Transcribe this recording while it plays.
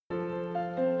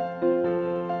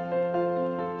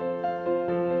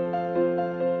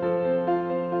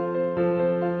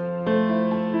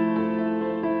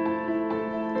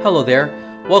Hello there.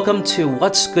 Welcome to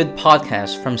What's Good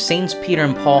podcast from St. Peter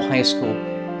and Paul High School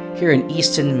here in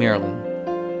Easton,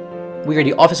 Maryland. We are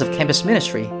the Office of Campus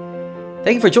Ministry.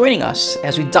 Thank you for joining us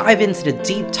as we dive into the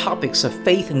deep topics of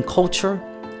faith and culture,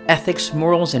 ethics,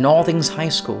 morals, and all things high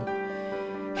school.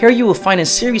 Here you will find a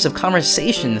series of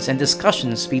conversations and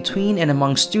discussions between and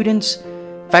among students,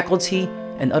 faculty,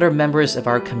 and other members of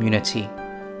our community,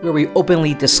 where we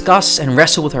openly discuss and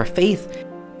wrestle with our faith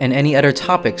and any other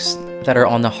topics that are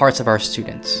on the hearts of our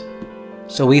students.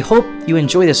 So we hope you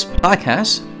enjoy this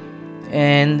podcast,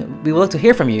 and we would like to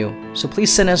hear from you. So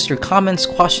please send us your comments,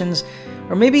 questions,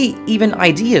 or maybe even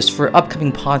ideas for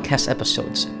upcoming podcast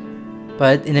episodes.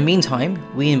 But in the meantime,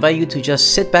 we invite you to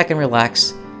just sit back and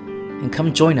relax and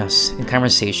come join us in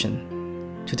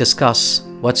conversation to discuss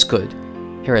what's good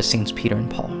here at St. Peter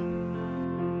and Paul.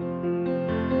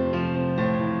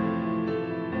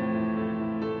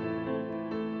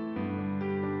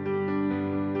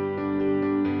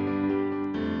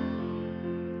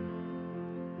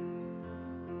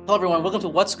 Hello everyone, welcome to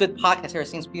What's Good podcast here at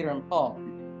St. Peter and Paul.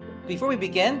 Before we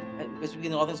begin, as we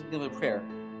begin all things, we begin with prayer.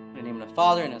 In the name of the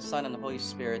Father, and the Son, and the Holy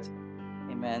Spirit.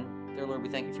 Amen. Dear Lord, we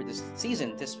thank you for this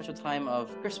season, this special time of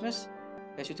Christmas.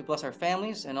 We ask you to bless our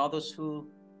families and all those who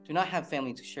do not have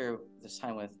family to share this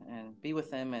time with, and be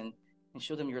with them and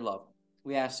show them your love.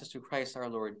 We ask this through Christ our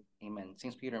Lord. Amen.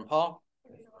 St. Peter and Paul,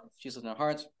 Jesus in our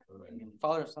hearts. Amen.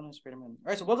 Father, Son, and Spirit. Amen. All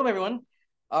right, so welcome everyone.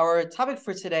 Our topic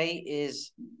for today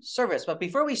is service. But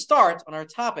before we start on our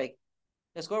topic,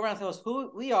 let's go around and tell us who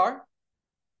we are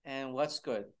and what's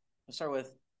good. We'll start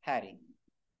with Hattie.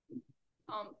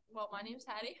 Well, my name's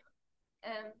Hattie,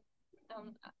 and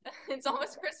it's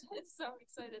almost Christmas, so I'm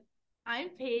excited. I'm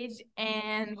Paige,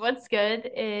 and what's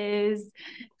good is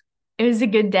it was a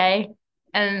good day,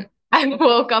 and I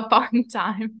woke up on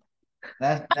time.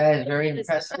 That is very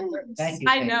impressive. Thank you.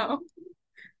 I know.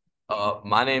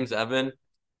 My name's Evan,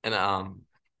 and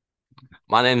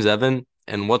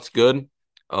what's good?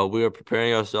 We are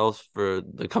preparing ourselves for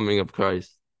the coming of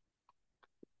Christ.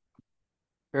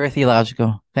 Very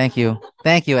theological. Thank you.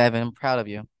 Thank you, Evan. I'm proud of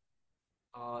you.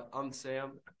 I'm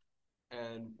Sam,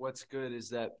 and what's good is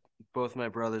that both my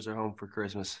brothers are home for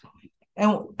Christmas.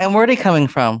 And where are they coming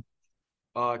from?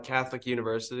 Catholic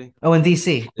University. Oh, in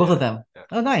DC. Both Yeah. of them. Yeah.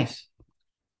 Oh, nice.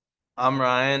 I'm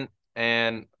Ryan,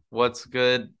 and what's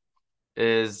good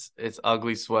is it's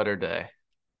ugly sweater day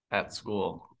at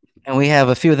school. And we have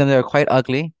a few of them that are quite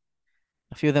ugly,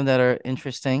 a few of them that are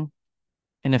interesting,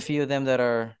 and a few of them that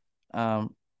are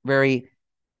very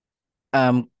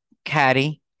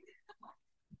catty.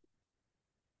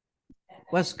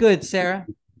 What's good, Sarah?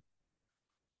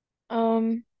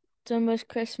 It's almost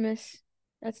Christmas.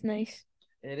 That's nice.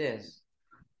 It is.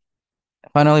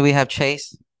 Finally, we have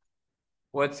Chase.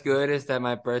 What's good is that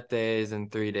my birthday is in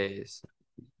 3 days.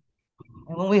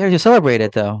 And when we heard you celebrate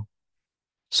it, though.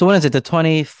 So when is it? The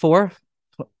 24th?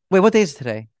 Wait, what day is it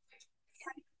today?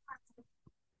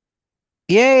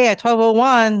 Yay, at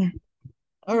 12:01.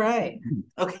 All right.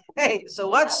 Okay, so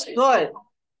what's good?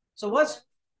 So what's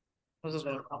this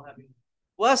one?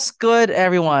 What's good,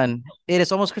 everyone? It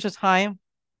is almost Christmas time,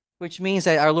 which means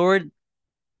that our Lord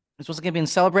is supposed to be being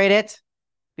celebrated,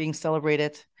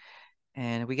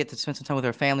 and we get to spend some time with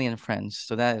our family and friends.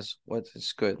 So that is what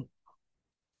is good.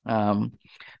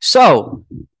 So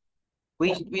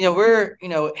we're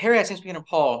here at St. Peter and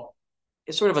Paul.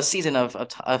 It's sort of a season of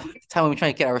time when we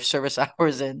try to get our service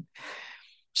hours in.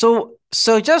 So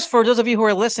just for those of you who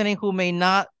are listening who may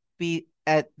not be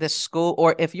at this school,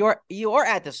 or if you are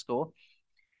at this school,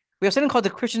 we have something called the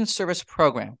Christian Service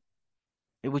Program,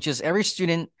 which is every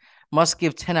student must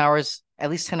give at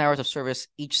least 10 hours of service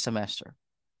each semester.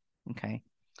 Okay.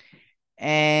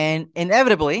 And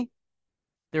inevitably,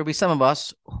 there will be some of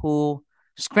us who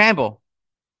scramble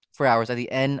for hours at the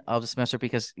end of the semester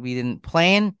because we didn't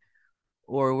plan,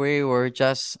 or we were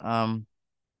just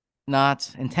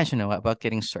not intentional about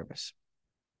getting service.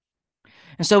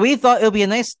 And so we thought it would be a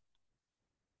nice,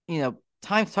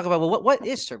 time to talk about, well, what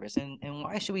is service, and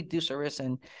why should we do service,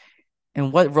 and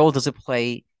what role does it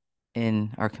play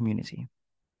in our community?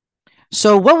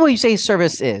 So what will you say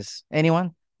service is?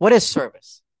 Anyone? What is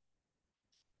service?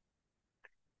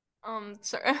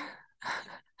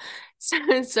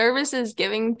 Service is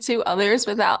giving to others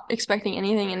without expecting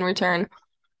anything in return.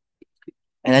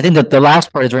 And I think that the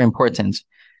last part is very important,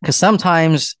 because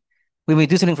sometimes when we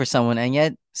do something for someone, and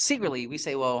yet secretly we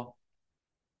say, well,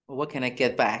 what can I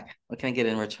get back? What can I get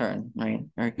in return? Right?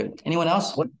 Very good. Anyone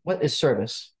else? What is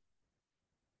service?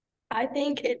 I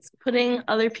think it's putting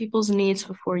other people's needs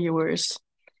before yours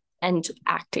and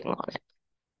acting on it.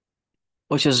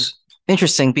 Which is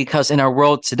interesting because in our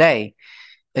world today,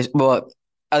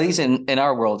 at least in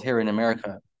our world here in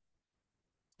America,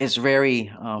 is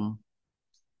very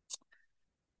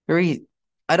very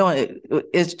I don't it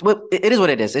is what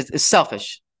it is. It's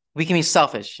selfish. We can be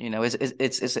selfish, you know.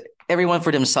 It's everyone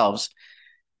for themselves.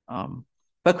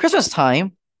 But Christmas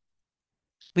time,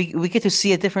 we get to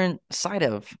see a different side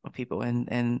of people,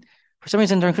 and for some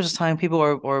reason during Christmas time, people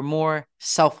are more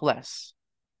selfless.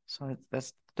 So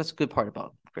that's a good part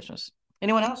about Christmas.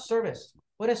 Anyone else? Service.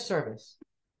 What is service?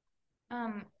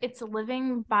 It's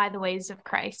living by the ways of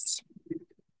Christ.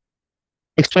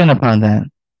 Explain upon that.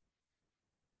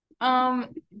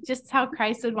 Just how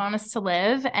Christ would want us to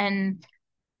live, and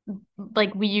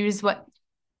like we use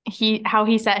how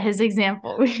he set his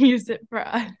example. We use it for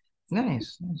us.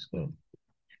 Nice. That's good.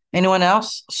 Anyone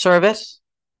else? Service.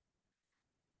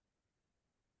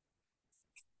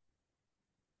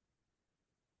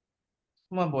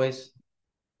 Come on, boys.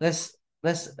 Let's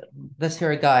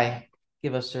hear a guy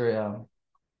give us their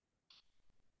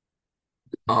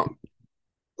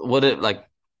What it like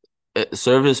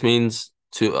service means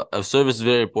to service is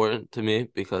very important to me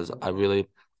because I really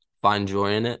find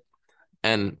joy in it.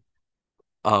 And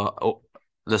the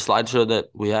slideshow that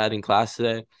we had in class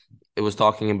today, it was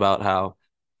talking about how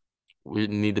we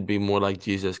need to be more like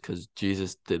Jesus because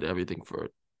Jesus did everything for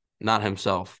it, not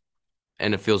himself.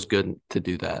 And it feels good to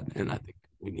do that. And I think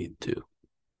we need to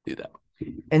do that.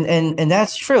 and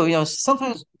that's true. You know,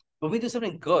 sometimes when we do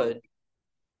something good,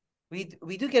 we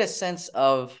do get a sense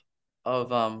of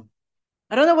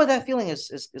I don't know what that feeling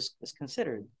is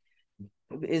considered.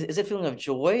 Is it feeling of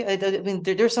joy? I mean,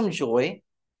 there's some joy,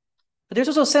 but there's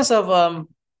also a sense of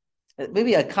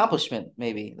maybe accomplishment.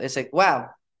 Maybe it's like, wow,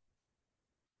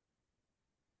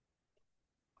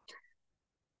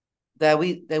 that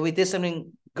we did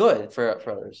something good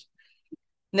for others.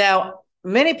 Now,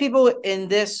 many people in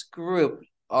this group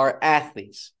are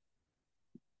athletes.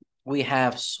 We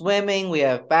have swimming, we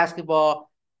have basketball,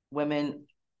 women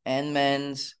and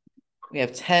men's. We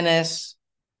have tennis.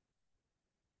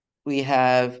 We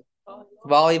have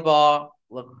volleyball,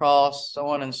 lacrosse, so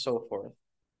on and so forth.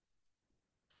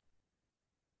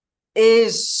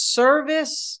 Is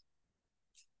service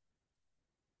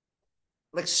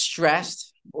like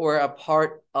stressed or a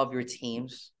part of your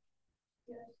teams?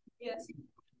 Yes.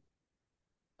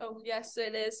 Oh, yes,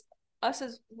 it is. Us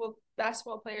as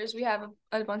basketball players, we have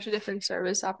a bunch of different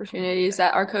service opportunities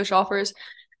that our coach offers,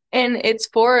 and it's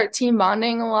for team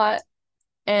bonding a lot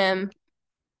and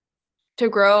to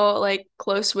grow like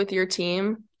close with your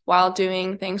team while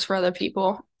doing things for other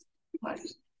people.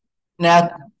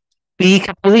 Now, be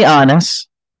completely honest.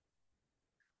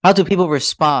 How do people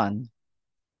respond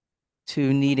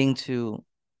to needing to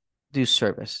do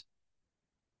service?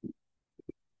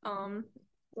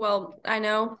 Well, I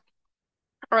know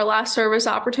our last service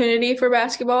opportunity for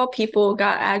basketball, people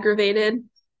got aggravated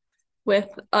with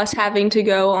us having to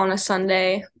go on a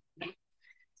Sunday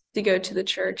to go to the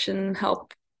church and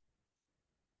help.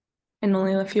 And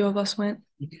only a few of us went.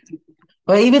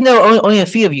 But even though only a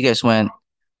few of you guys went,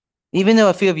 even though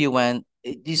a few of you went,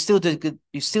 you still did good.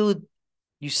 You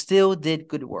still did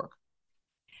good work.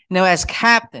 Now, as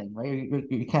captain, right?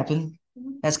 You're captain.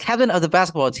 As captain of the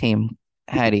basketball team,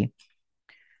 Hattie,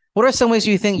 what are some ways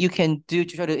you think you can do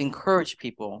to try to encourage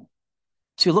people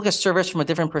to look at service from a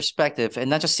different perspective and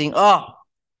not just seeing, oh,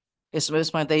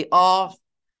 it's my day off.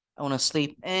 I want to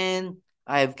sleep in.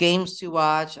 I have games to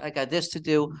watch. I got this to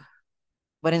do.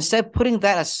 But instead, putting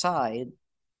that aside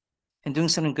and doing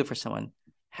something good for someone.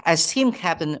 As team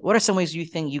captain, what are some ways you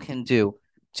think you can do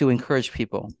to encourage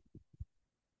people?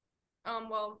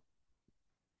 Well,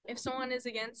 if someone is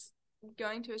against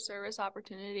going to a service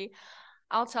opportunity,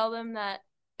 I'll tell them that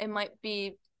it might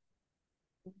be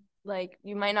like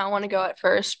you might not want to go at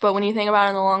first, but when you think about it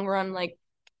in the long run, like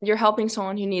you're helping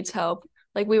someone who needs help.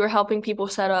 Like we were helping people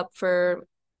set up for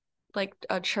like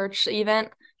a church event.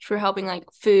 We were helping like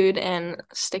food and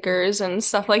stickers and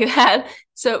stuff like that.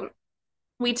 So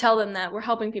we tell them that we're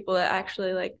helping people that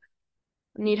actually like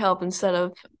need help instead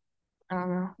of, I don't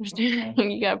know, just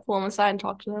you gotta pull them aside and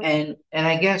talk to them. And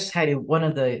I guess, Heidi, one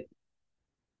of the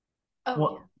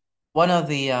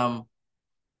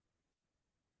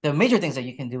major things that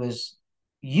you can do is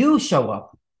you show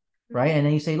up, right? And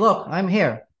then you say, look, I'm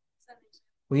here.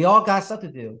 We all got stuff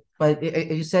to do. But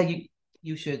you said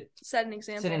you should set an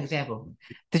example. Set an example.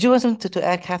 Did you want something to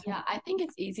add, Catherine? Yeah, I think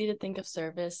it's easy to think of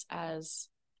service as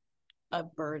a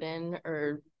burden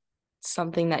or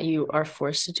something that you are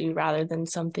forced to do rather than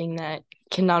something that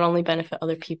can not only benefit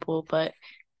other people, but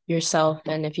yourself.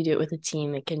 And if you do it with a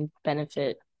team, it can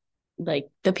benefit like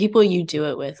the people you do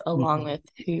it with, along with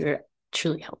who you're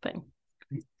truly helping.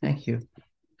 Thank you.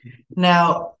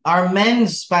 Now, our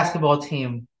men's basketball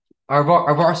team, our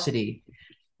varsity,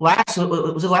 was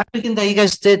it last weekend that you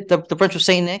guys did the brunch with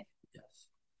Saint Nick?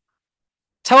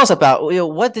 Tell us about,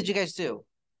 what did you guys do?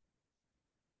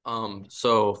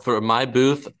 So for my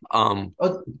booth, Oh,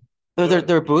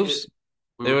 there are booths.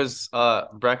 It was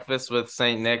breakfast with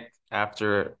Saint Nick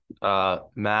after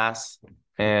mass,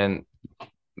 and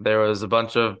there was a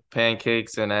bunch of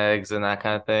pancakes and eggs and that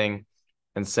kind of thing.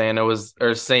 And Saint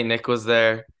Nick was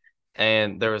there,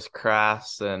 and there was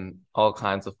crafts and all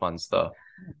kinds of fun stuff.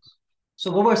 So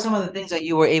what were some of the things that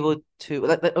you were able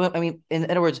to, I mean, in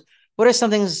other words, what are some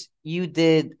things you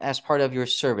did as part of your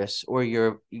service or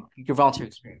your volunteer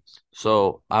experience?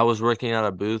 So I was working at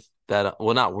a booth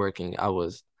not working. I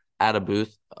was at a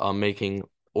booth, making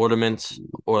ornaments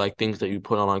or like things that you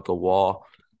put on like a wall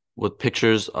with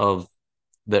pictures of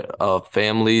the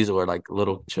families or like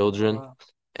little children. Wow.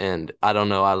 And I don't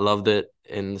know, I loved it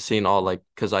and seeing all like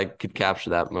because I could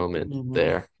capture that moment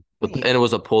there. And it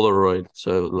was a Polaroid,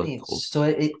 so it looked cool. So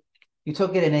you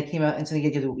took it and it came out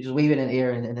instantly. You just wave it in the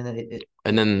air and then it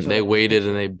And then they showed up. waited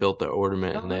and they built the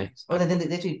ornament and they then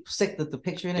they actually stick the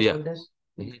picture in it. Yeah. So it does?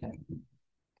 Mhm. Okay.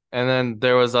 And then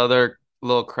there was other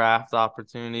little craft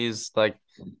opportunities, like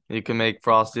you can make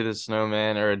Frosty the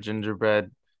Snowman or a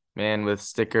gingerbread man with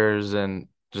stickers and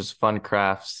just fun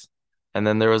crafts. And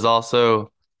then there was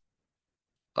also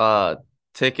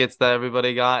tickets that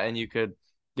everybody got, and you could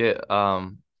get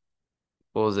what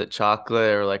was it,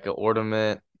 chocolate or like an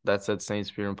ornament that said Saints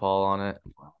Peter and Paul on it.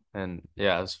 And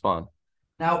yeah, it was fun.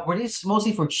 Now, were these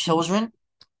mostly for children?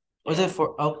 Was it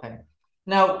for okay?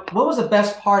 Now, what was the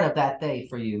best part of that day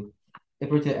for you? If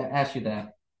we were to ask you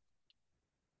that,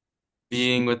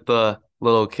 Being with the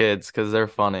little kids because they're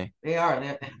funny. they are.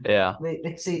 Yeah.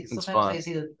 They see It's sometimes fun. they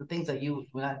see the things that you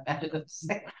would not actually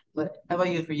say. But how about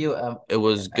you? For you, it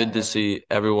was good to see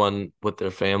everyone with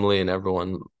their family and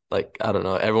everyone like I don't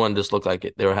know, everyone just looked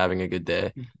like they were having a good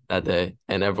day that day,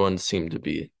 and everyone seemed to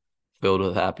be filled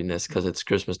with happiness because it's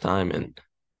Christmas time, and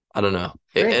I don't know,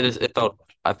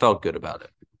 I felt good about it.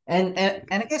 and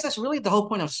I guess that's really the whole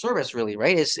point of service, really,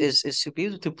 right? Is to be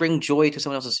able to bring joy to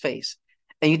someone else's face,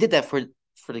 and you did that for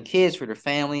the kids, for their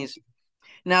families.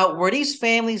 Now, were these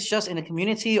families just in the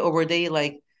community, or were they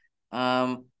like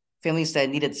families that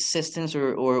needed assistance,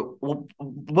 or what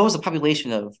was the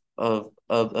population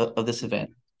of this event?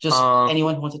 Just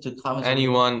anyone who wanted to come?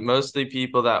 Anyone, mostly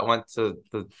people that went to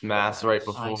the mass right I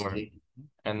before, see.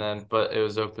 and then but it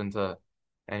was open to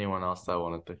anyone else that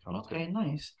wanted to come. Okay,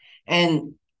 nice.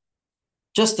 And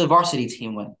just the varsity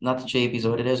team went, not the JVs, or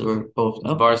what it is, or both.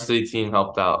 The varsity team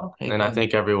helped out, Okay, and I good.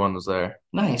 think everyone was there.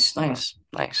 Nice.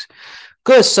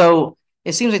 Good. So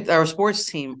it seems like our sports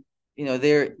team,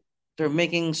 they're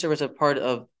making service a part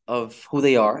of who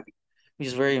they are, which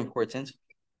is very important.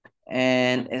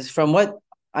 And as from what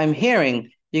I'm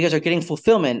hearing, you guys are getting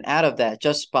fulfillment out of that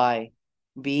just by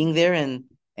being there and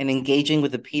engaging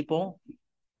with the people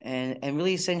and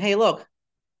really saying, hey, look,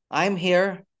 I'm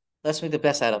here. Let's make the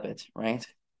best out of it, right?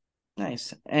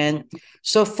 Nice. And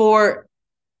so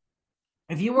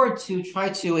if you were to try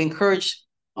to encourage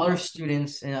other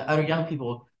students and other young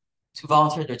people to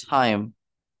volunteer their time,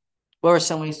 what are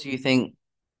some ways do you think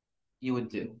you would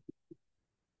do?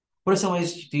 What are some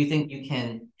ways do you think you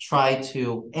can try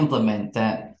to implement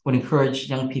that would encourage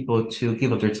young people to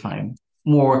give up their time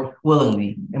more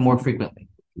willingly and more frequently?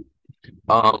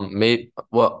 Maybe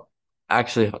well,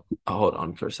 actually, hold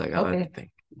on for a second. Okay. Let me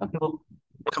think. Okay, well,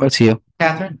 we'll come back to you,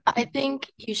 Catherine. I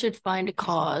think you should find a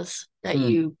cause that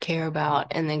you care about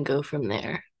and then go from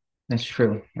there. That's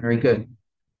true. Very good.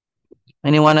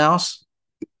 Anyone else?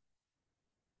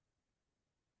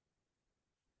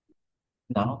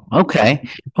 No. Okay.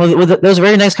 Well, that was a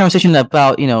very nice conversation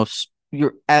about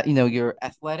your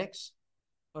athletics,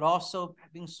 but also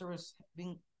being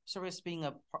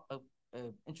a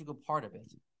integral part of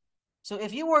it. So,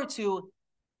 if you were to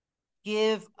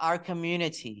give our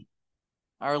community,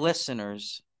 our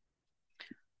listeners,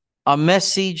 a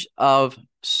message of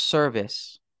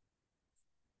service,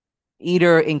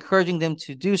 either encouraging them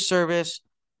to do service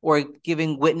or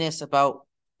giving witness about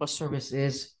what service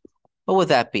is, what would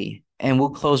that be? And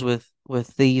we'll close with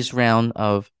these round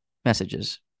of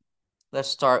messages. Let's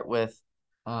start with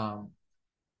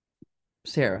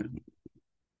Sarah.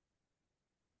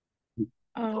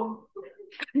 Oh.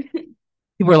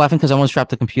 People are laughing because I almost dropped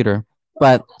the computer.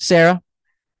 But Sarah?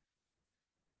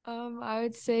 I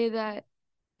would say that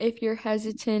if you're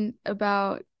hesitant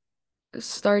about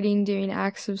starting doing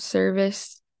acts of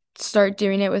service, start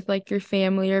doing it with like your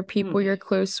family or people you're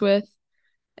close with,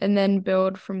 and then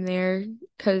build from there,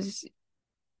 because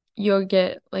you'll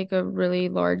get like a really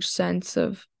large sense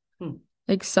of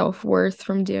like self-worth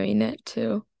from doing it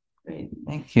too. Great.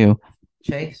 Thank you.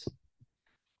 Chase?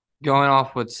 Going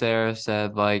off what Sarah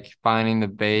said, like finding the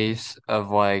base of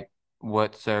like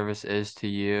what service is to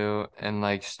you and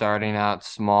like starting out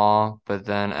small, but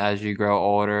then as you grow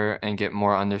older and get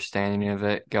more understanding of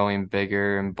it, going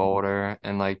bigger and bolder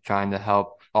and like trying to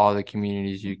help all the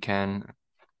communities you can.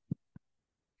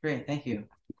 Great. Thank you.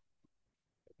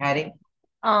 Patty?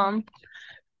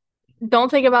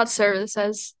 Don't think about service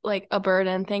as like a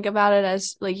burden. Think about it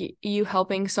as like you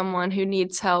helping someone who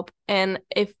needs help. And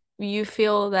if you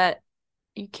feel that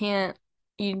you can't,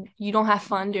 you don't have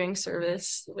fun doing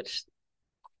service, which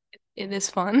it is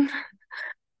fun.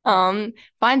 Find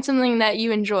something that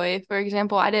you enjoy. For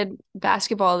example, I did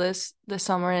basketball this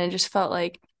summer, and it just felt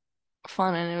like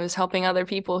fun, and it was helping other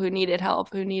people who needed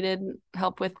help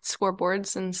with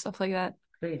scoreboards and stuff like that.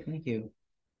 Great. Thank you.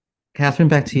 Catherine,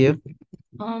 back to you.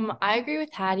 I agree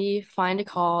with Hattie. Find a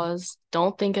cause.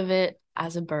 Don't think of it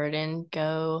as a burden.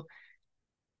 Go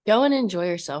and enjoy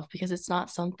yourself, because it's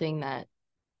not something that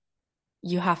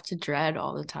you have to dread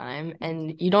all the time,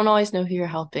 and you don't always know who you're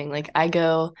helping. Like, I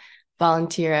go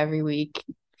volunteer every week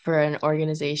for an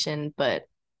organization, but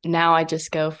now I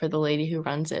just go for the lady who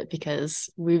runs it because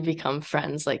we've become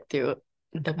friends like through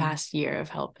the past year of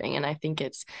helping, and I think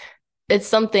it's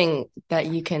something that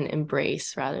you can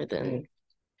embrace rather than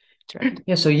dread.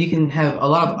 Yeah, so you can have a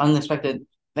lot of unexpected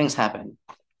things happen.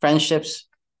 Friendships,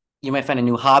 you might find a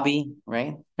new hobby,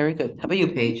 right? Very good. How about you,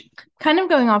 Paige? Kind of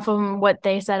going off of what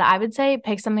they said, I would say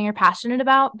pick something you're passionate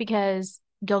about, because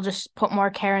you'll just put more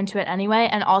care into it anyway.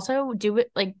 And also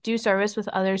do service with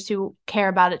others who care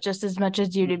about it just as much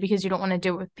as you do, because you don't want to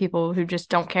do it with people who just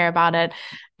don't care about it.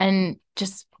 And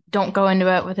just don't go into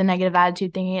it with a negative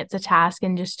attitude thinking it's a task,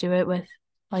 and just do it with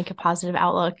like a positive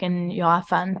outlook, and you'll have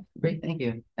fun. Great, thank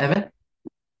you. Evan?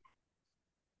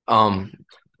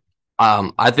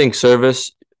 I think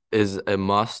service is a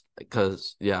must,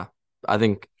 because I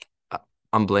think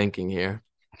I'm blanking here.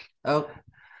 Oh,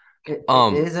 it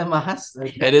is a must.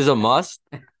 It is a must,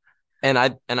 and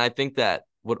I think that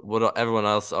what everyone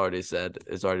else already said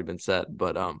has already been said,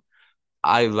 but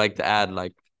I like to add,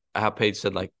 like how Paige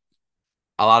said, like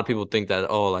a lot of people think that,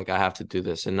 oh, like I have to do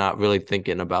this, and not really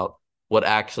thinking about what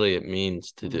actually it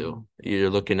means to do. You're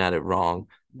looking at it wrong,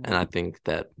 and I think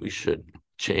that we should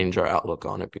change our outlook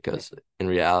on it, because in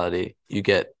reality, you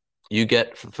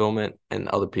get fulfillment and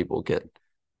other people get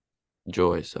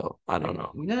joy. So I don't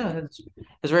know. No, that's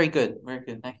very good. Very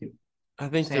good. Thank you. I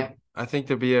think Sam?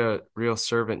 to be a real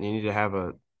servant, you need to have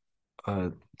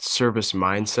a service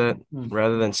mindset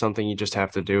rather than something you just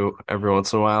have to do every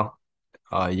once in a while.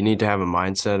 You need to have a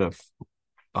mindset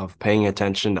of paying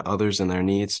attention to others and their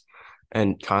needs,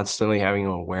 and constantly having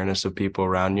an awareness of people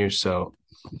around you. So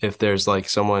if there's like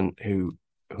someone who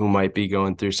might be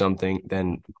going through something,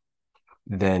 then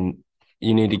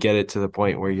you need to get it to the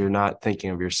point where you're not thinking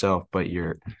of yourself, but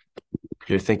you're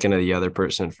thinking of the other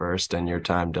person first, and your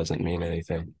time doesn't mean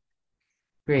anything.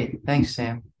 Great. Thanks,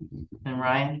 Sam. And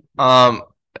Ryan?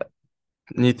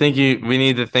 We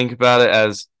need to think about it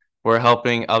as we're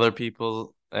helping other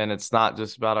people, and it's not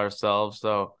just about ourselves.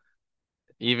 So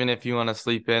even if you want to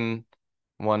sleep in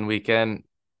one weekend,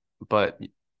 but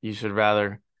you should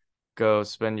rather go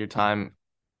spend your time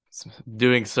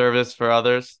doing service for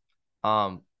others.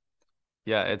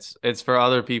 It's for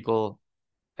other people,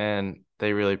 and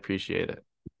they really appreciate it.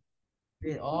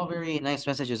 Great. All very nice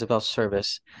messages about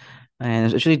service, and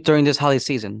especially during this holiday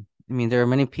season. I mean, there are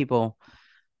many people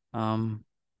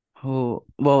who,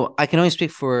 well, I can only speak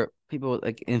for people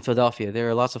like in Philadelphia. There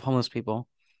are lots of homeless people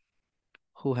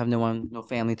who have no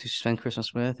family to spend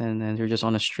Christmas with, and then they're just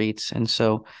on the streets. And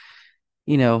so,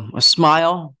 a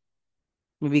smile,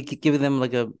 maybe give them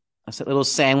like a little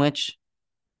sandwich,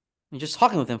 and just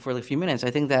talking with them for like a few minutes.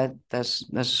 I think that's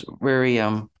very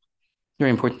very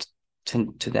important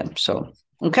to them. So,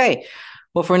 okay.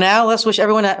 Well, for now, let's wish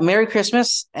everyone a Merry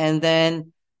Christmas. And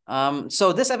then,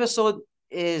 so this episode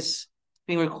is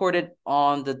being recorded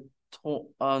on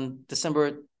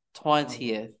December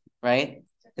 20th, right?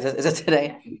 Is that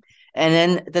today? And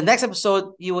then the next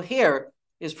episode you will hear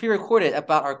is pre-recorded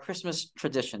about our Christmas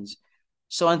traditions.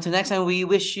 So until next time, we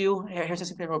wish you a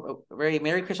very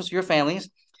Merry Christmas to your families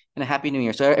and a Happy New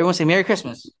Year. So everyone say Merry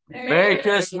Christmas. Merry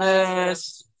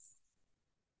Christmas.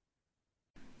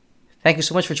 Thank you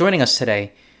so much for joining us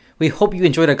today. We hope you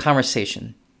enjoyed our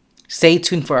conversation. Stay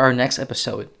tuned for our next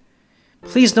episode.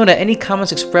 Please know that any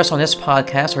comments expressed on this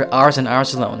podcast are ours and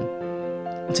ours alone.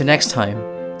 Until next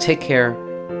time, take care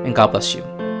and God bless you.